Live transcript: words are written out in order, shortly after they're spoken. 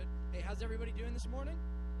How's everybody doing this morning?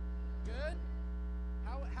 Good?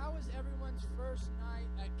 How was everyone's first night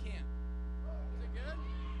at camp? Was it good?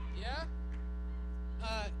 Yeah?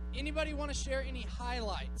 Anybody want to share any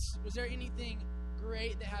highlights? Was there anything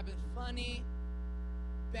great that happened? Funny?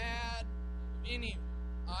 Bad?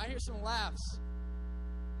 I hear some laughs.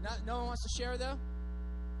 No one wants to share, though?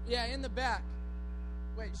 Yeah, in the back.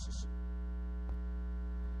 Wait, shh.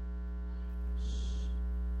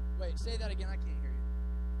 Wait, say that again. I can't hear you.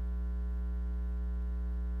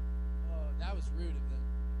 Oh, that was rude of them.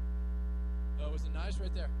 Oh, was it nice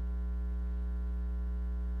right there?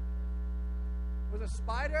 Was it a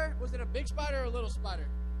spider? Was it a big spider or a little spider?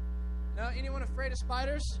 No? Anyone afraid of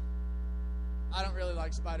spiders? I don't really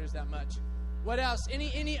like spiders that much. What else?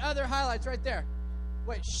 Any other highlights right there?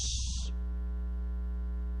 Wait, shh.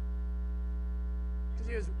 Because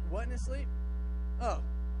he was what in his sleep? Oh,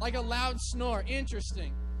 like a loud snore.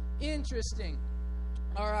 Interesting.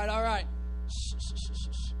 All right. Shh.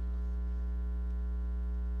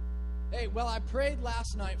 Hey, well, I prayed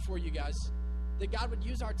last night for you guys that God would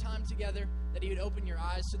use our time together, that He would open your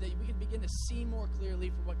eyes so that we could begin to see more clearly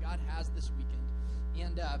for what God has this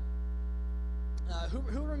weekend. And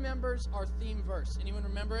who remembers our theme verse? Anyone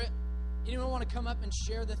remember it? Anyone want to come up and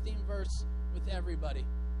share the theme verse with everybody?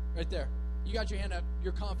 Right there. You got your hand up.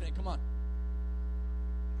 You're confident. Come on.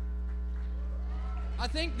 I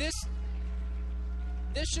think this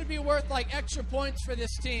should be worth like extra points for this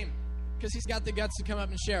team because he's got the guts to come up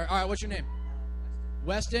and share. All right, what's your name?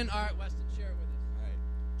 Weston. All right, Weston, share it with us. All right.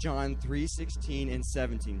 John 3:16 and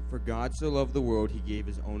 17. For God so loved the world, He gave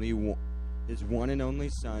His one and only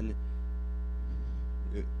Son.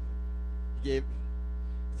 He gave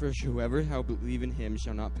for whoever shall believe in Him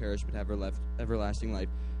shall not perish but have everlasting life.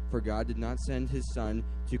 For God did not send His Son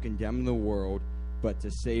to condemn the world, but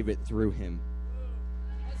to save it through Him.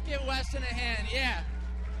 Let's give Weston a hand. Yeah.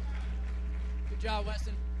 Good job,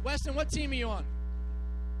 Weston. Weston, what team are you on?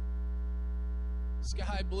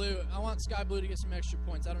 Sky Blue. I want Sky Blue to get some extra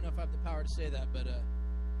points. I don't know if I have the power to say that, but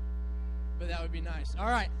that would be nice. All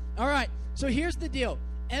right. So here's the deal.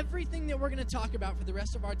 Everything that we're going to talk about for the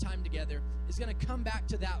rest of our time together is going to come back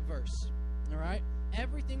to that verse. All right?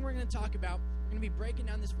 Everything we're going to talk about, we're going to be breaking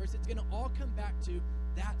down this verse. It's going to all come back to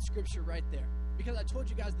that scripture right there. Because I told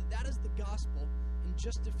you guys that is the gospel in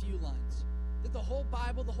just a few lines. That the whole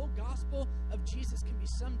Bible, the whole gospel of Jesus can be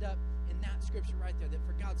summed up in that scripture right there. That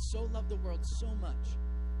for God so loved the world so much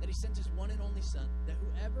that He sent His one and only Son, that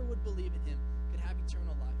whoever would believe in Him could have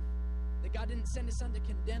eternal life. That God didn't send His Son to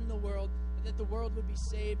condemn the world, but that the world would be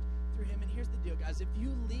saved through Him. And here's the deal, guys. If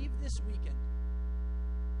you leave this weekend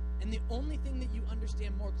and the only thing that you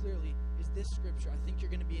understand more clearly is this scripture, I think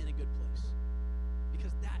you're going to be in a good place.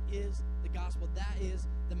 Because that is the gospel. That is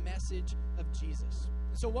the message of Jesus.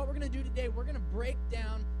 So what we're going to do today, we're going to break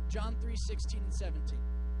down John 3:16 and 17.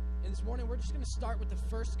 And this morning, we're just going to start with the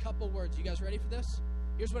first couple words. You guys ready for this?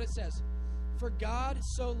 Here's what it says. For God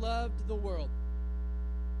so loved the world.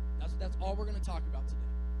 That's all we're going to talk about today.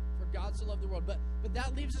 For God so loved the world. But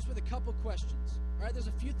that leaves us with a couple questions. All right, there's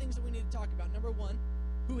a few things that we need to talk about. Number one,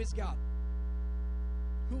 who is God?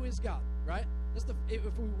 Who is God, right? If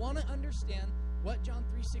we want to understand what John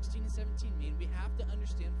 3:16 and 17 mean, we have to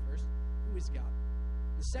understand first who is God.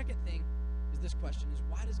 The second thing is this question, is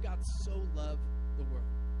why does God so love the world?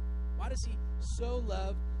 Why does He so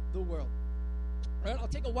love the world? All right, I'll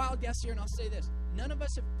take a wild guess here and I'll say this. None of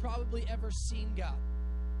us have probably ever seen God.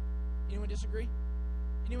 Anyone disagree?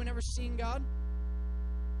 Anyone ever seen God?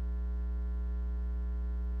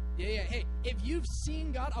 Yeah. Hey, if you've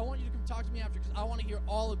seen God, I want you to come talk to me after because I want to hear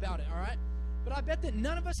all about it, all right? But I bet that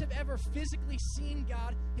none of us have ever physically seen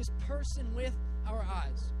God, His person with our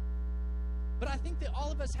eyes. But I think that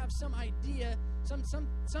all of us have some idea,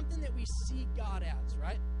 something that we see God as,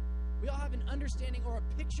 right? We all have an understanding or a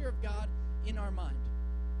picture of God in our mind.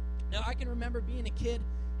 Now, I can remember being a kid,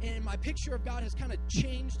 and my picture of God has kind of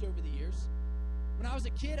changed over the years. When I was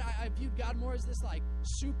a kid, I viewed God more as this, like,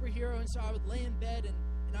 superhero, and so I would lay in bed,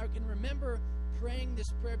 and I can remember praying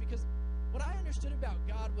this prayer because what I understood about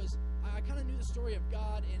God was I kind of knew the story of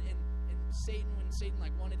God and Satan, when Satan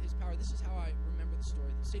wanted his power. This is how I remember the story.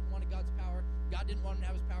 That Satan wanted God's power. God didn't want him to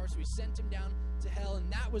have his power, so He sent him down to hell, and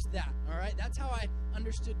that was that. All right, that's how I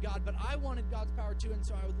understood God. But I wanted God's power too, and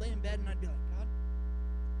so I would lay in bed and I'd be like, God,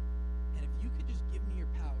 and if you could just give me your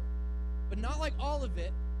power, but not like all of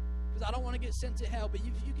it, because I don't want to get sent to hell. But if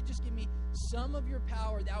you could just give me some of your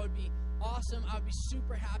power, that would be awesome. I would be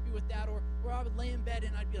super happy with that. Or I would lay in bed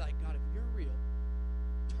and I'd be like, God, if you're real,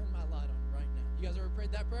 turn my light on right now. You guys ever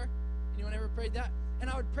prayed that prayer? Anyone ever prayed that? And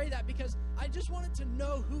I would pray that because I just wanted to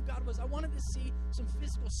know who God was. I wanted to see some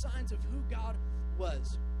physical signs of who God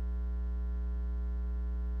was.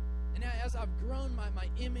 as I've grown, my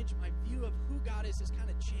image, my view of who God is has kind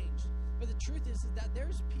of changed. But the truth is that there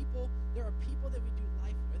are people that we do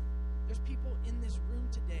life with. There's people in this room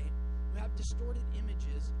today who have distorted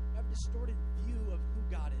images, who have distorted view of who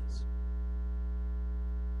God is.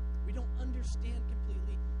 We don't understand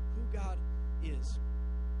completely who God is.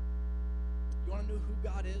 You want to know who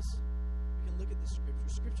God is? We can look at the Scripture.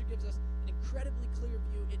 Scripture gives us an incredibly clear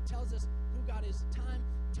view. It tells us who God is. Time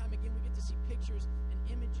and time again, we get to see pictures and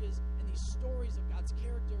images and these stories of God's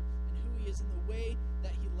character and who He is and the way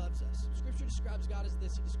that He loves us. Scripture describes God as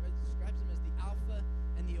this. He describes Him as the Alpha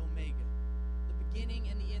and the Omega, the beginning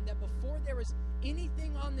and the end, that before there was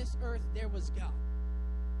anything on this earth, there was God.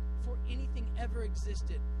 Before anything ever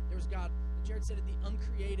existed, there was God. Jared said it, the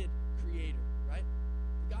uncreated creator, right?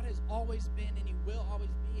 God has always been and He will always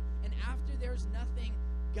be. And after there's nothing,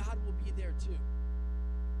 God will be there too.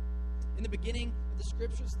 In the beginning of the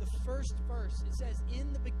Scriptures, the first verse, it says,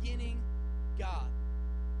 in the beginning, God.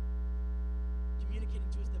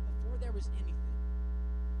 Communicating to us that before there was anything,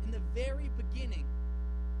 in the very beginning,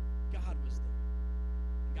 God was there.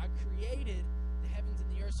 And God created the heavens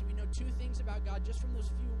and the earth. So we know two things about God just from those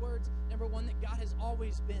few words. Number one, that God has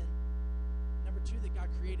always been. Number two, that God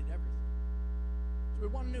created everything. So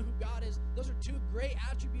we want to know who God is. Those are two great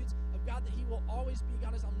attributes of God, that He will always be.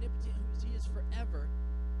 God is omnipotent, who He is forever.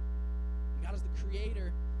 And God is the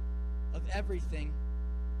creator of everything.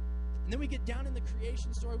 And then we get down in the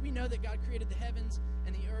creation story. We know that God created the heavens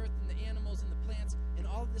and the earth and the animals and the plants and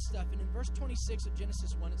all of this stuff. And in verse 26 of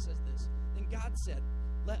Genesis 1, it says this. Then God said,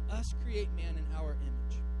 let us create man in our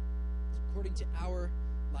image, according to our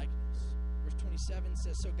likeness. Verse 27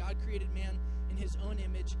 says, so God created man in His own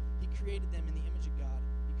image. He created them in the image of God.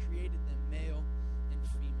 He created them male and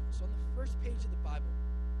female. So on the first page of the Bible,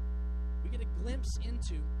 we get a glimpse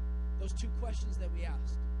into those two questions that we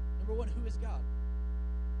asked. Number one, who is God?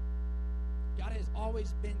 God has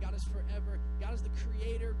always been. God is forever. God is the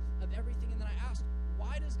creator of everything. And then I asked,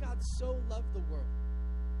 why does God so love the world?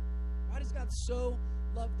 Why does God so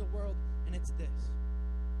love the world? And it's this.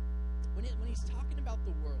 When He's talking about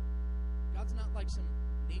the world, God's not like some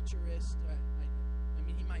naturist. I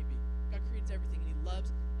mean, He might be. God creates everything, and He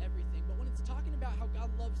loves everything. But when it's talking about how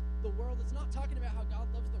God loves the world, it's not talking about how God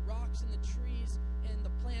loves the rocks and the trees and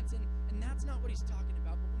the plants, and that's not what He's talking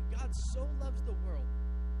about. But when God so loves the world,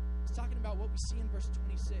 He's talking about what we see in verse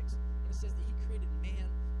 26, when it says that He created man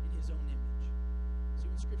in His own image. See,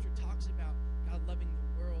 when Scripture talks about God loving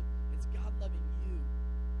the world, it's God loving you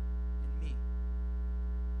and me.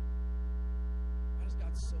 Why does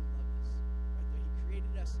God so love us? Right there, He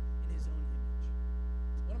created us in His own image.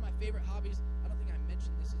 One of my favorite hobbies, I don't think I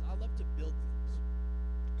mentioned this, is I love to build things.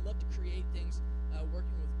 I love to create things,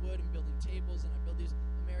 working with wood and building tables, and I build these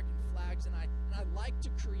American flags, and I like to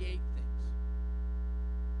create things.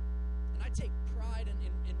 I take pride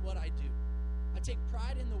in what I do. I take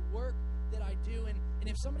pride in the work that I do. And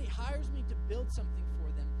if somebody hires me to build something for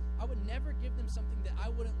them, I would never give them something that I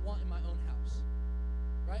wouldn't want in my own house.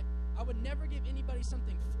 Right? I would never give anybody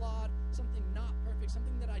something flawed, something not perfect,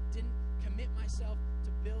 something that I didn't commit myself to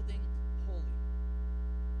building wholly.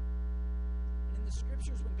 And in the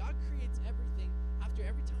Scriptures, when God creates everything, after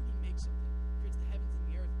every time He makes something, He creates the heavens and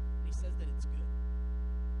the earth, and He says that it's good.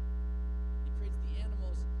 He creates the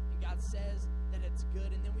animals, God says that it's good.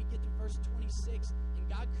 And then we get to verse 26, and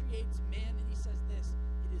God creates man, and He says this,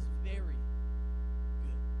 it is very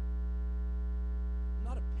good.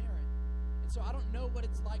 I'm not a parent, and so I don't know what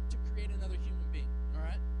it's like to create another human being, all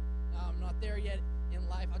right? I'm not there yet in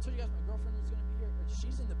life. I told you guys my girlfriend was going to be here.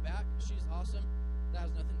 She's in the back. She's awesome. That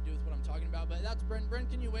has nothing to do with what I'm talking about, but that's Bryn. Bryn,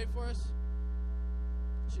 can you wave for us?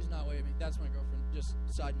 She's not waving. That's my girlfriend. Just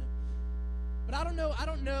side note. But I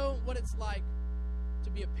don't know what it's like to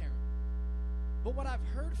be a parent. But what I've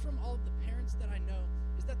heard from all of the parents that I know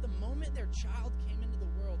is that the moment their child came into the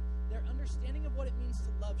world, their understanding of what it means to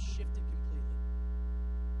love shifted completely.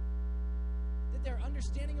 That their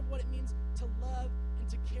understanding of what it means to love and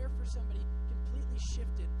to care for somebody completely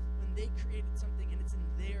shifted when they created something and it's in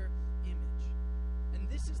their image. And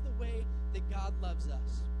this is the way that God loves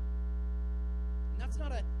us. And that's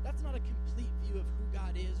not a complete view of who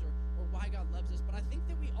God is or why God loves us, but I think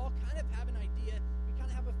that we all kind of have an idea.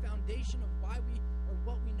 Have a foundation of why we or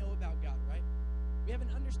what we know about God, right? We have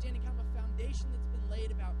an understanding, kind of a foundation that's been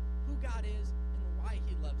laid about who God is and why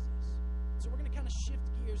He loves us. So we're going to kind of shift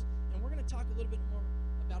gears, and we're going to talk a little bit more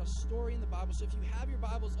about a story in the Bible. So if you have your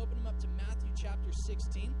Bibles, open them up to Matthew chapter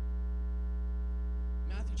 16.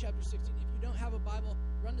 Matthew chapter 16. If you don't have a Bible,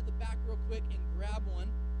 run to the back real quick and grab one.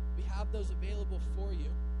 We have those available for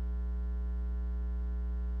you.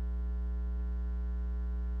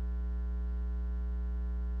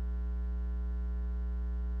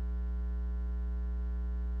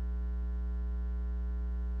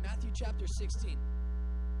 Matthew chapter 16.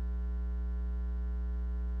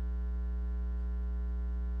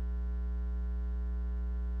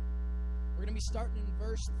 We're going to be starting in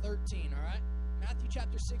verse 13, all right? Matthew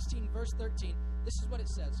chapter 16, verse 13. This is what it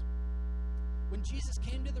says. When Jesus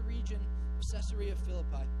came to the region of Caesarea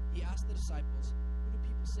Philippi, he asked the disciples, "Who do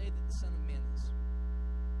people say that the Son of Man is?"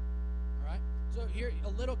 All right? So here, a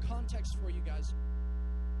little context for you guys.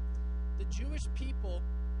 The Jewish people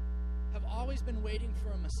have always been waiting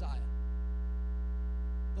for a Messiah.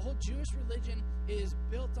 The whole Jewish religion is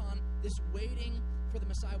built on this waiting for the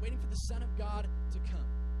Messiah, waiting for the Son of God to come.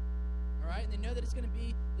 All right? And they know that it's going to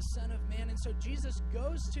be the Son of Man. And so Jesus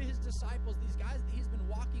goes to his disciples, these guys that he's been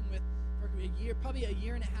walking with for a year, probably a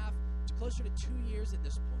year and a half, closer to 2 years at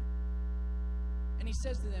this point. And he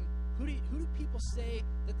says to them, who do people say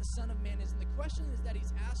that the Son of Man is? And the question is that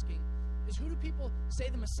he's asking is, who do people say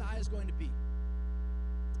the Messiah is going to be?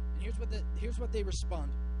 And here's what they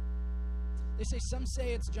respond. They say, some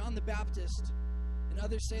say it's John the Baptist, and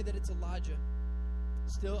others say that it's Elijah.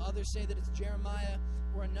 Still others say that it's Jeremiah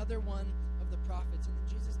or another one of the prophets. And then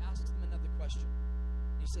Jesus asks them another question.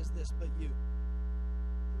 He says this, but you,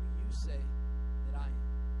 who do you say that I am?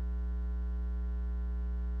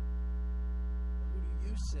 Who do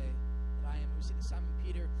you say that I am? We see that Simon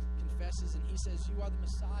Peter confesses, and he says, you are the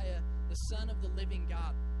Messiah, the Son of the living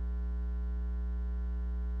God.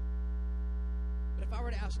 But if I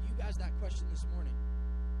were to ask you guys that question this morning,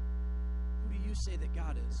 who do you say that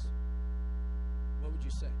God is? What would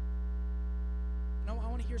you say? And I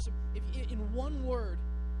want to hear some, if in one word,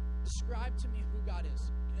 describe to me who God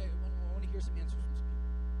is. Okay, I want to hear some answers from some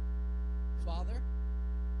people. Father,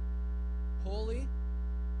 holy,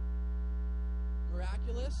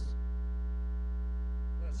 miraculous.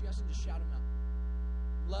 What else? You guys can just shout them out.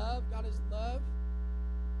 Love, God is love.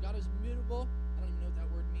 God is immutable. I don't even know what that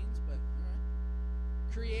word means, but all right.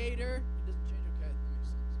 Creator, it doesn't change. Okay, that makes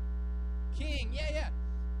sense. King, yeah.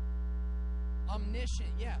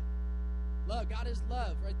 Omniscient, yeah. Love, God is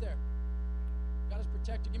love, right there. God is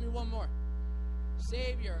protector. Give me one more.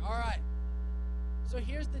 Savior, all right. So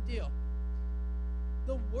here's the deal.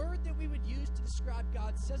 The word that we would use to describe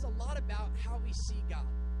God says a lot about how we see God.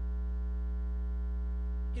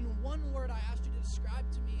 In one word, I asked you to describe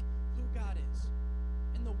to me who God is.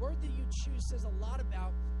 And the word that you choose says a lot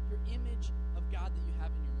about your image of God that you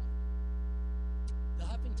have in your mind. The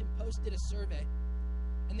Huffington Post did a survey,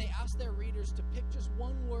 and they asked their readers to pick just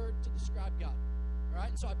one word to describe God. All right?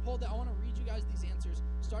 And so I pulled that. I want to read you guys these answers,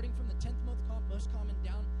 starting from the 10th most common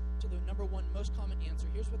down to the number one most common answer.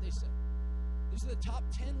 Here's what they said. These are the top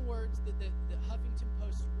 10 words that the Huffington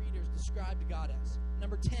Post readers described God as.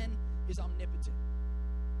 Number 10 is omnipotent.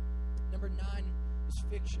 Number 9 is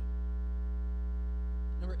fiction.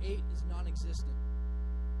 Number 8 is non-existent.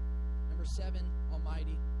 Number 7,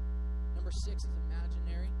 almighty. Number 6 is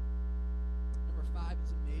imaginary. Number 5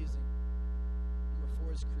 is amazing. Number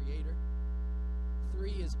 4 is creator.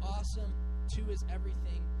 3 is awesome. 2 is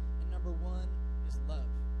everything. And number 1 is love.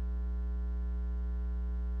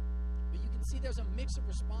 But you can see there's a mix of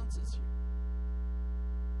responses here.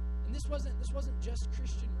 And this wasn't just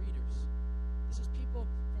Christian readers. This is people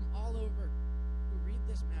from all over who read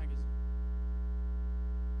this magazine.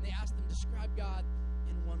 And they asked them, describe God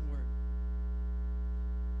in one word.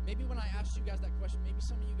 Maybe when I asked you guys that question, maybe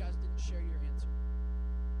some of you guys didn't share your answer.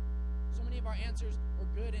 So many of our answers were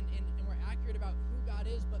good and were accurate about who God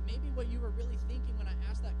is, but maybe what you were really thinking when I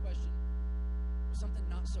asked that question was something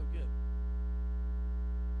not so good.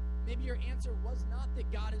 Maybe your answer was not that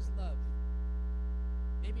God is love.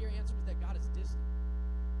 Maybe your answer was that God is distant.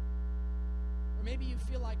 Or maybe you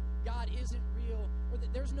feel like God isn't real, or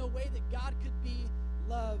that there's no way that God could be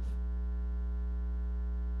love.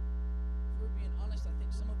 If we're being honest, I think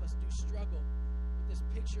some of us do struggle with this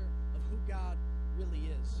picture of who God really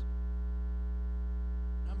is.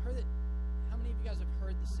 And I've heard that, how many of you guys have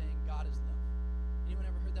heard the saying, God is love? Anyone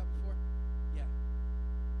ever heard that before? Yeah.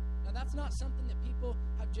 Now that's not something that people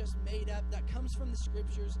have just made up. That comes from the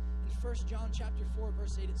scriptures. In 1 John chapter 4,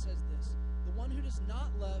 verse 8, it says this: the one who does not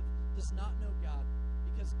love does not know God,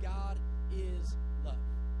 because God is love.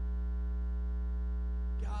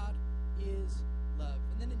 God is love.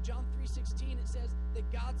 And then in John 3:16 it says that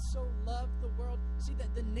God so loved the world. See, that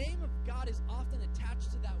the name of God is often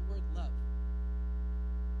attached to that word love.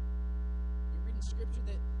 We read in scripture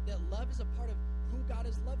that love is a part of who God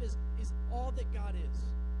is. Love is all that God is.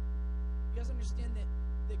 You guys understand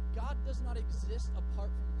that God does not exist apart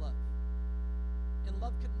from love. And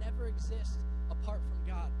love could never exist apart from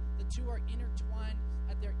God. The two are intertwined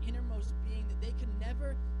at their innermost being, that they can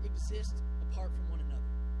never exist apart from one another.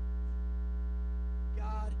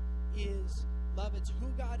 God is love. It's who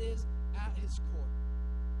God is at his core.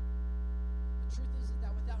 The truth is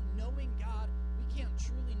that without knowing God, we can't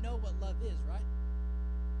truly know what love is, right?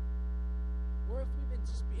 Or if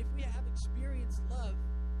we have experienced love,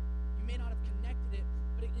 you may not have connected it,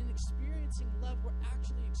 but in experiencing love, we're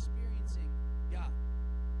actually experiencing God.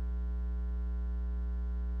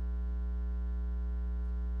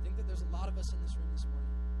 I think that there's a lot of us in this room this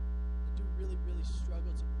morning that do really, really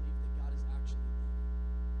struggle to believe that God is actually love.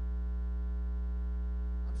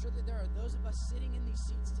 I'm sure that there are those of us sitting in these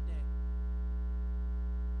seats today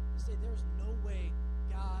that say there's no way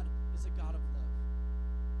God is a God of love.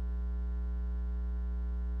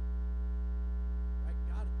 Right?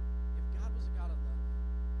 If God was a God of love,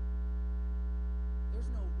 there's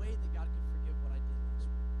no way that God could forgive what I did last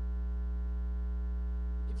week.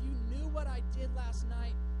 If you knew what I did last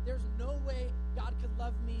night, there's no way God could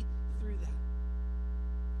love me through that.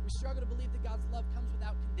 We struggle to believe that God's love comes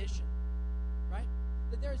without condition, right?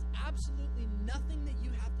 That there is absolutely nothing that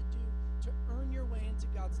you have to do to earn your way into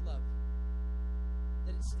God's love.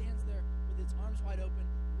 That it stands there with its arms wide open,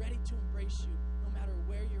 ready to embrace you, no matter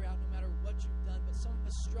where you're at, no matter what you've done. But some of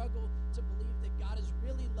us struggle to believe that God is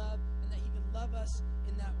really love and that he can love us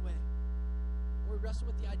in that way. Or we wrestle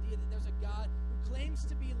with the idea that there's a God who claims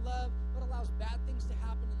to be love but allows bad things to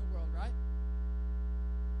happen in the world, right?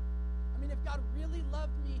 I mean, if God really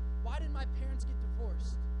loved me, why did my parents get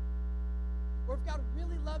divorced? Or if God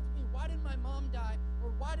really loved me, why did my mom die?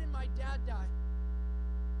 Or why did my dad die?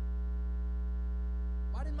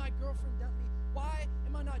 Why did my girlfriend dump me? Why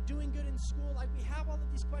am I not doing good in school? Like, we have all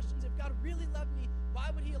of these questions. If God really loved me,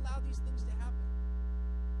 why would he allow these things to happen?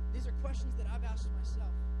 These are questions that I've asked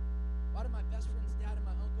myself. Why did my best friend's dad and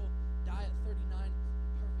my uncle die at 39 in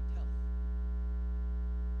perfect health?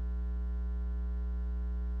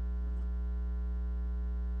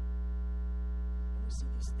 And we see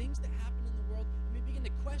these things that happen in the world, and we begin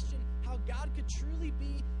to question how God could truly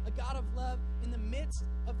be a God of love in the midst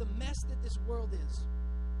of the mess that this world is.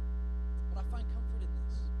 But I find comfort in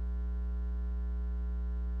this.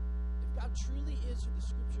 If God truly is who the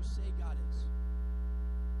scriptures say God is,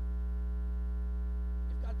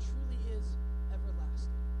 if God truly is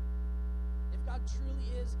everlasting, if God truly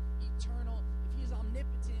is eternal, if he is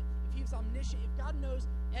omnipotent, if he is omniscient, if God knows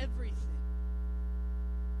everything,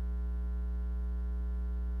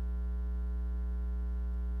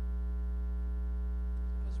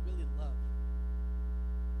 God is really love.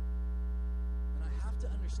 And I have to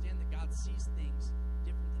understand that God sees things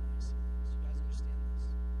different than I see things. You guys understand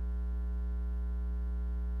this?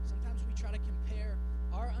 Sometimes we try to compare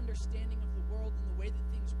our understanding of the world and the way that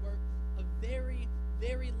things work, a very,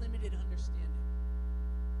 very limited understanding,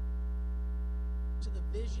 to the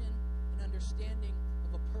vision and understanding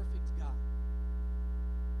of a perfect God.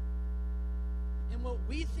 And when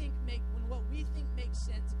what we think makes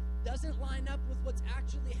sense doesn't line up with what's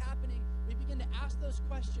actually happening, we begin to ask those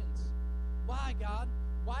questions. Why, God?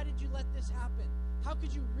 Why did you let this happen? How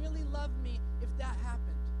could you really love me if that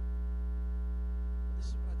happened? But this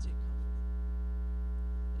is what I take comfort in.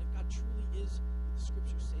 That if God truly is what the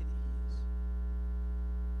scriptures say that he is,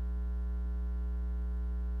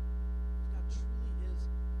 if God truly is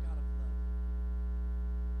a God of love,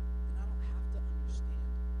 then I don't have to understand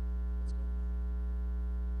what's going on.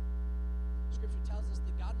 Scripture tells us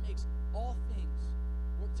that God makes all things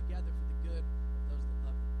work together for the good of those that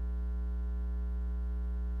love him.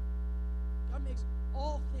 God makes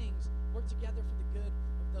all things work together for the good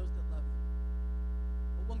of those that love him.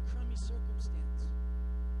 But one crummy circumstance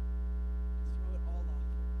can throw it all off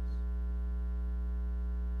for us.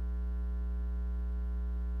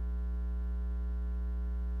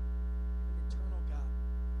 An eternal God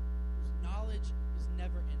whose knowledge is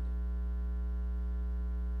never ending.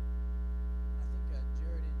 And I think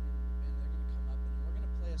Jared and Ben, they're going to come up and we're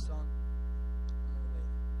going to play a song on our way.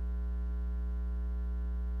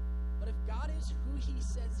 But if God is who he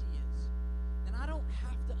says he is, then I don't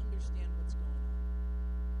have to understand what's going on.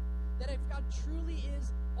 That if God truly is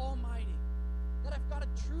almighty, that if God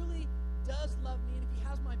truly does love me, and if he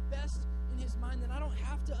has my best in his mind, then I don't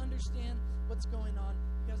have to understand what's going on.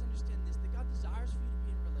 You guys understand this, that God desires for you to be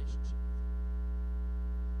in a relationship with him.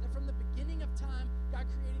 That from the beginning of time, God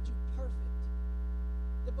created you perfect.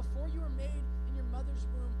 That before you were made in your mother's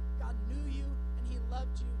womb, God knew you, and he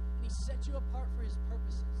loved you, and he set you apart for his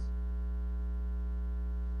purposes.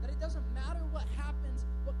 That it doesn't matter what happens,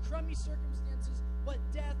 what crummy circumstances, what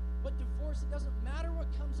death, what divorce, it doesn't matter what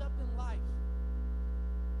comes up in life.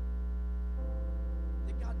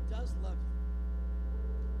 That God does love you.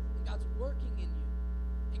 And God's working in you.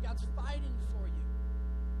 And God's fighting for you.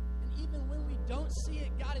 And even when we don't see it,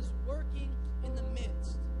 God is working in the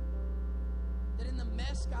midst. That in the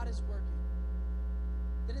mess, God is working.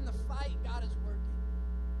 That in the fight, God is working.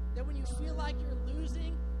 That when you feel like you're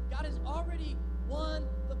losing, God has already won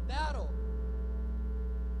the battle.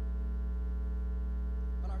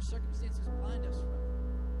 But our circumstances blind us from it.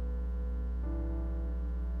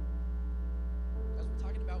 Because we're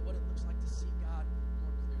talking about what it looks like to see God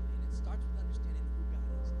more clearly. And it starts with understanding who God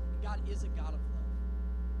is. And God is a God of love.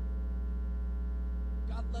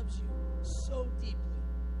 God loves you so deeply.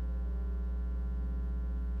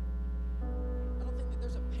 I don't think that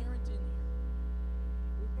there's a parent in here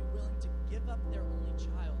who would be willing to give up their only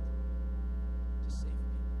child to save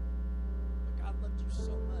people. But God loved you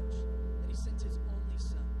so much that he sent his only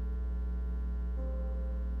son.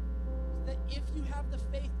 So that if you have the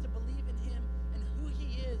faith to believe in him and who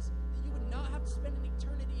he is, that you would not have to spend an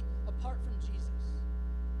eternity apart from Jesus.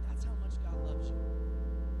 That's how much God loves you.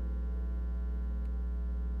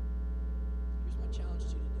 Here's my challenge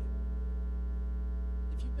to you today.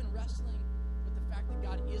 If you've been wrestling with the fact that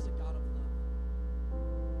God is a God of love,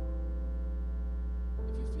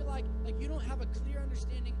 if you feel like you don't have a clear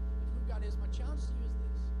understanding of who God is, my challenge to you is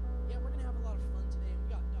this. Yeah, we're going to have a lot of fun today, and we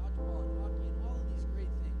got dodgeball and hockey and all of these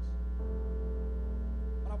great things.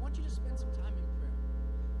 But I want you to spend some time in prayer.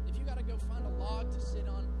 If you got to go find a log to sit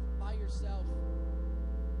on by yourself,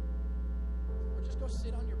 or just go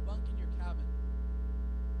sit on your bunk in your cabin,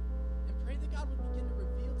 and pray that God would begin to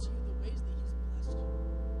reveal to you the ways that he's blessed you.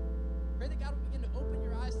 Pray that God would begin to open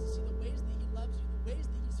your eyes to see the ways that he loves you, the ways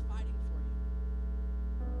that he's fighting for you.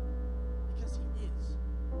 Because he is.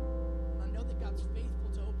 And I know that God's faithful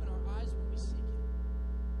to open our eyes when we seek him.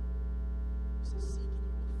 He says, seek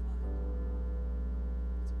and you will find.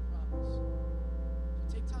 It's a promise.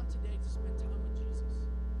 So take time today to spend time with Jesus.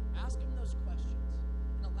 Ask him those questions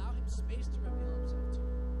and allow him space to reveal himself to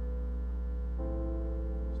you.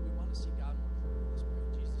 Because we want to see God more clearly. Let's pray.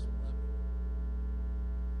 Jesus, we love you.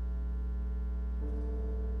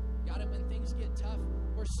 God, and when things get tough,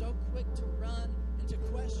 we're so quick to run and to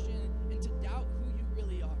question and to doubt who you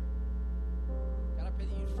really are. God, I pray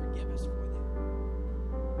that you'd forgive us for that.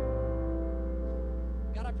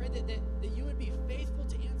 God, I pray that you would be faithful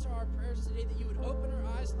to answer our prayers today, that you would open our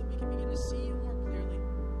eyes so that we can begin to see you more clearly,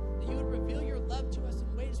 that you would reveal your love to us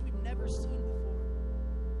in ways we've never seen before.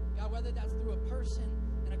 God, whether that's through a person,